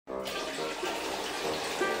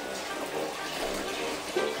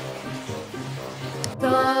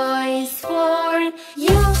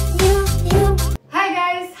you. Hi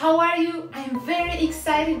guys, how are you? I'm very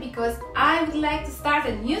excited because I would like to start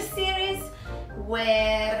a new series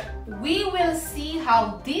where we will see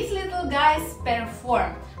how these little guys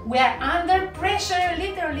perform. We are under pressure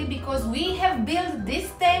literally because we have built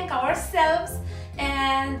this tank ourselves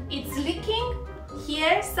and it's leaking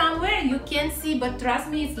here somewhere. You can't see, but trust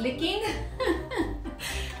me, it's leaking.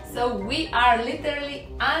 So we are literally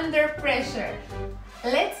under pressure.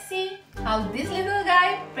 Let's see how this little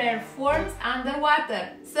guy performs underwater.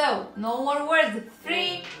 So, no more words.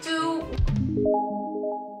 3, 2...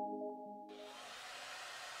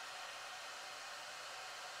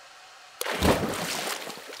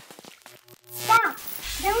 Stop!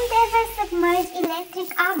 Don't ever submerge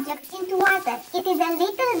electric objects into water. It is a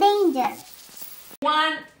little danger.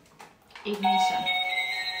 1. Ignition.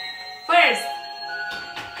 First.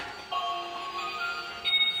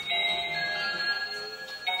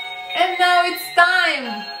 And now it's time.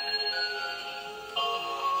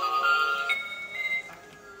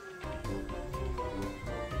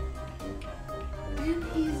 And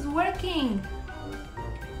he's working.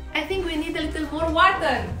 I think we need a little more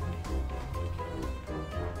water.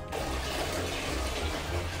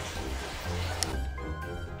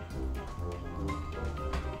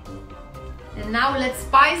 And now let's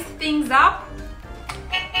spice things up.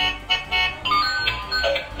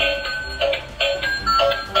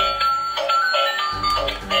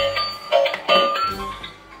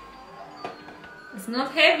 It's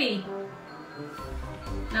not heavy.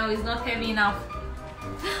 No, it's not heavy enough.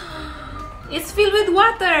 It's filled with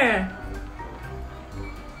water.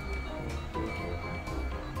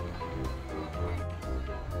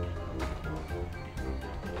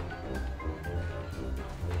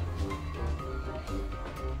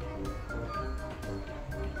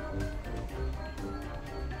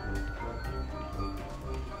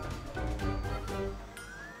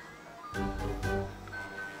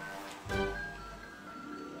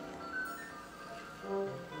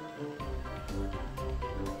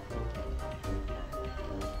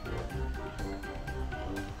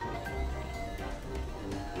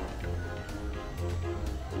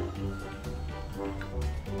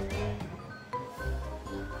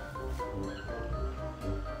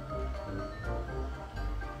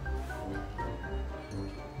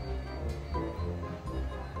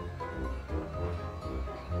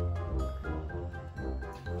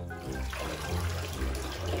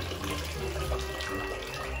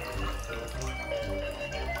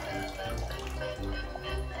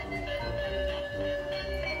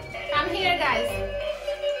 Here guys,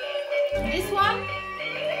 this one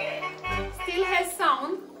still has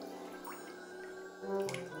sound,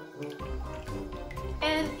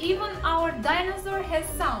 and even our dinosaur has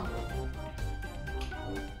sound.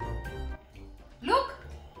 Look,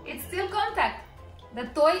 it's still contact. The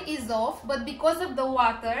toy is off, but because of the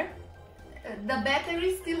water, the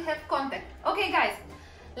batteries still have contact. Okay guys,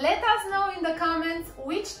 let us know in the comments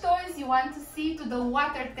which toys you want to see to the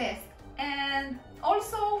water test. And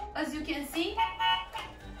also, as you can see,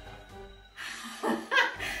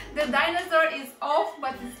 the dinosaur is off,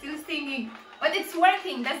 but it's still singing. But it's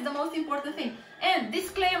working, that's the most important thing. And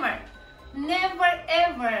disclaimer, never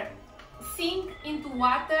ever sink into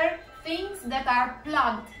water things that are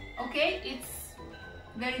plugged, okay? It's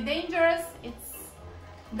very dangerous, it's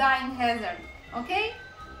dying hazard, okay?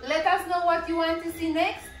 Let us know what you want to see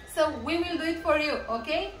next, so we will do it for you,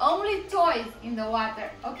 okay? Only toys in the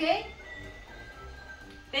water, okay?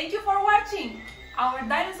 Thank you for watching. Our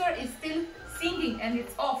dinosaur is still singing and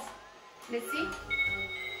it's off. Let's see.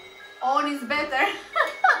 On is better.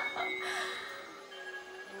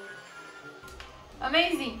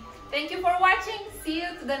 Amazing. Thank you for watching. See you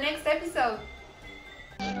to the next episode.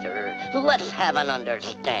 Let's have an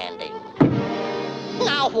understanding.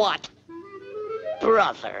 Now what?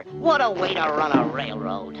 Brother, what a way to run a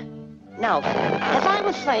railroad. Now, as I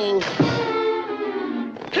was saying...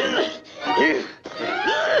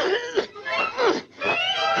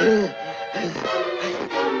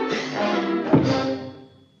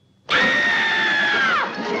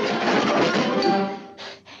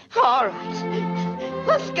 All right,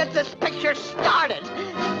 let's get this picture started.